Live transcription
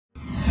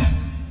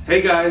Hey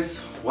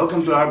guys,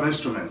 welcome to Arab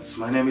Instruments.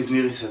 My name is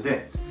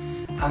Niri,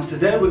 and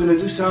today we're going to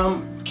do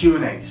some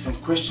Q&A, some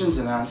questions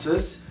and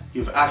answers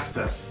you've asked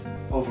us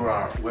over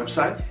our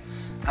website,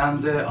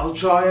 and I'll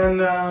try and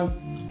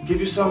give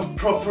you some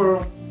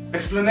proper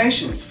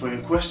explanations for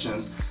your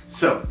questions.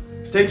 So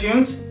stay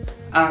tuned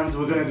and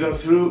we're going to go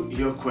through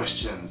your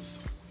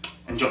questions.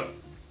 Enjoy!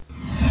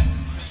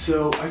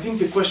 So I think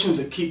the question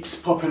that keeps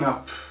popping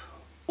up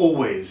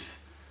always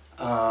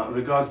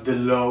regards the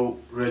low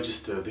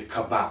register, the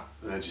Kaba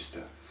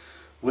register,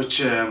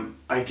 which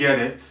I get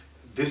it.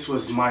 This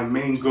was my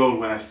main goal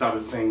when I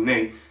started playing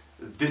NEY.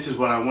 This is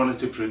what I wanted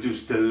to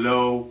produce, the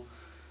low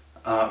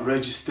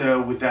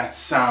register with that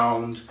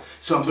sound.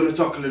 So I'm going to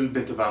talk a little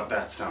bit about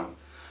that sound.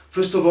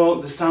 First of all,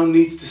 the sound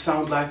needs to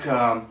sound like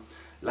a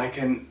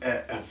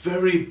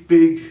very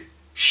big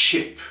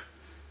ship,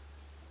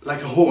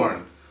 like a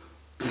horn.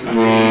 You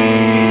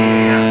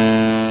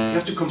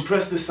have to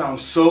compress the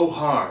sound so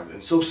hard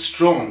and so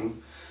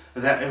strong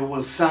that it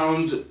will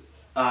sound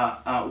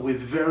with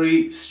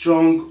very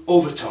strong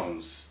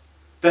overtones.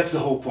 That's the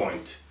whole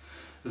point.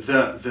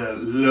 The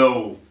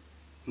low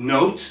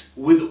note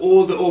with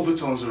all the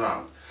overtones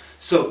around.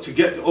 So to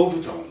get the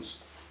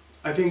overtones,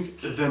 I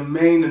think the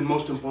main and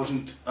most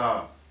important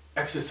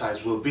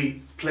exercise will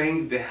be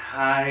playing the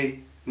high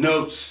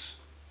notes.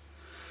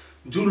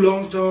 Do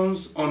long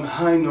tones on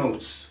high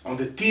notes, on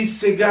the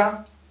Tis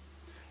Sega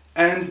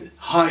and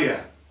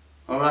higher.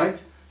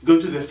 Alright? Go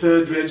to the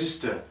third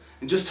register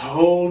and just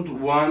hold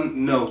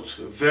one note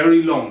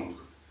very long.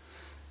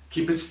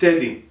 Keep it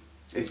steady.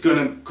 It's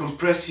going to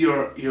compress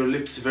your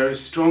lips very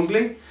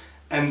strongly,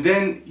 and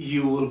then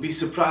you will be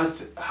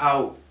surprised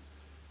how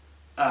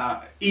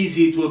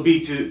easy it will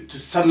be to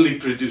suddenly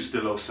produce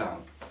the low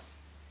sound.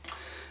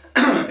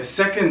 A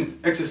second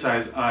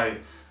exercise I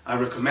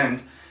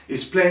recommend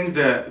is playing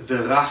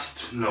the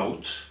Rast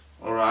note,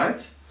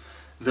 alright?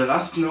 The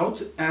Rast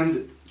note,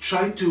 and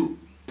try to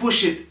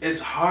push it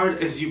as hard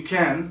as you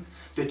can,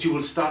 that you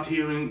will start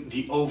hearing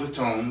the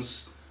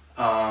overtones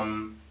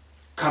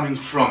coming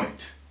from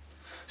it.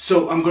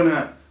 So I'm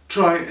gonna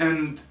try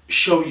and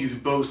show you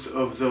both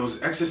of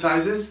those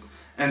exercises,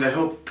 and I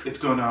hope it's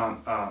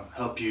gonna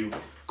help you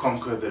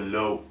conquer the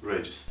low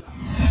register.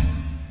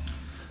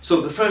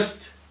 So the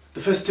first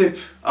tip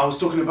I was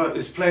talking about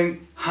is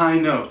playing high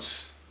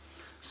notes.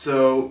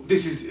 So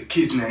this is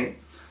Kisney.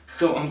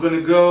 So I'm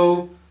gonna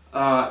go,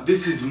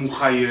 this is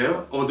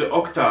Mukhayer, or the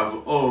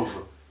octave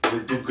of the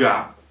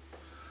Duga.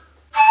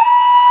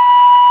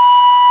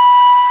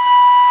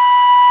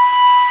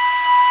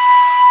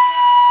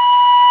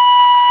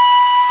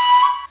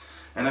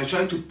 And I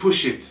try to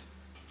push it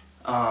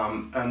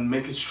and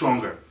make it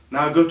stronger.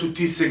 Now I go to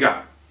Tis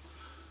Sega.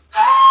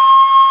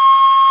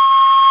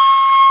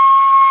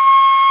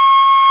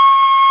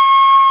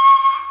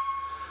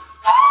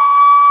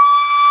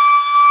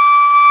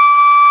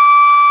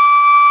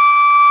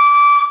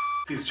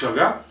 Tis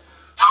Chaga.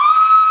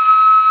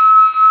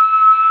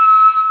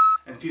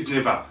 And Tis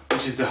Neva,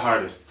 which is the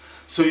hardest.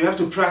 So you have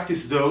to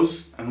practice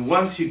those, and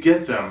once you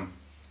get them,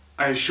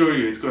 I assure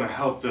you it's going to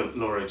help the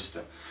low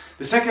register.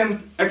 The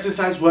second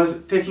exercise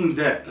was taking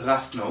the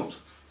Rast note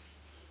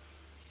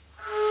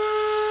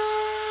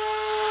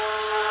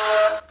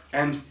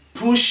and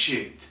push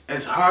it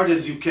as hard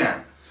as you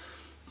can.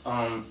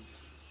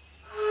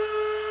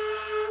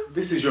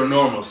 This is your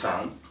normal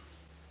sound.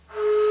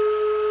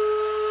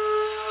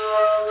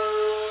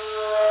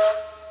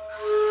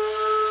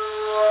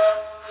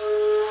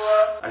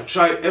 I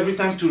try every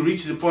time to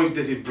reach the point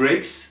that it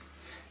breaks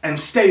and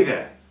stay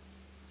there.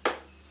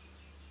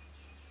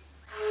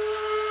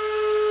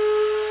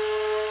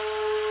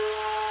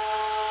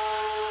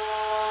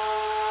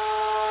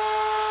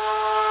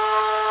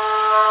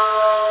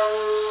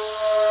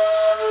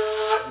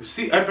 You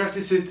see, I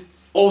practice it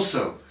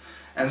also,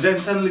 and then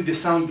suddenly the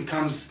sound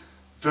becomes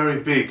very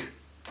big.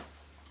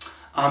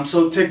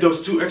 So take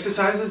those two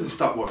exercises and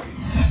start working.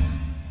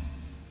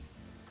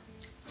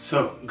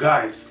 So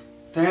guys,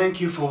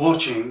 thank you for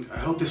watching. I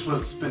hope this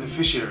was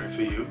beneficiary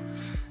for you.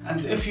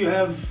 And if you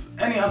have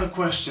any other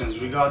questions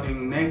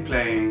regarding NEY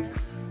playing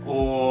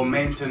or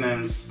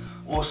maintenance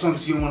or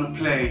songs you want to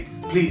play,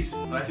 please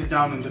write it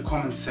down in the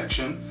comments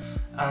section,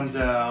 and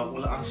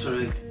we'll answer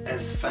it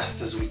as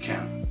fast as we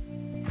can.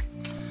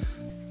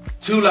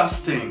 Two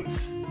last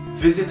things.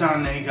 Visit our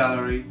NEY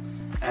gallery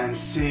and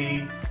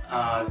see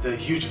the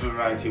huge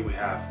variety we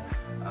have.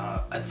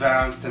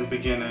 Advanced and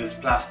beginners,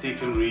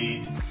 plastic and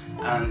reed,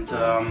 and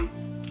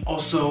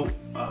also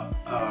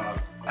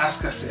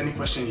ask us any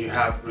question you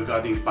have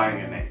regarding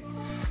buying a NEY.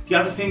 The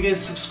other thing is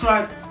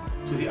subscribe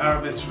to the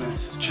Arab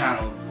Instruments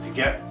channel to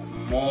get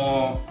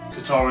more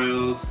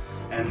tutorials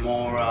and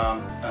more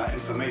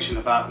information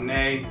about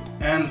NEY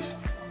and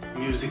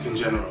music in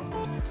general.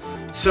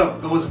 So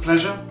it was a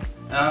pleasure,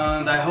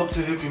 and I hope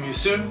to hear from you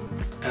soon,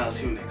 and I'll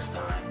see you next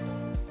time.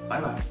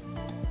 Bye bye.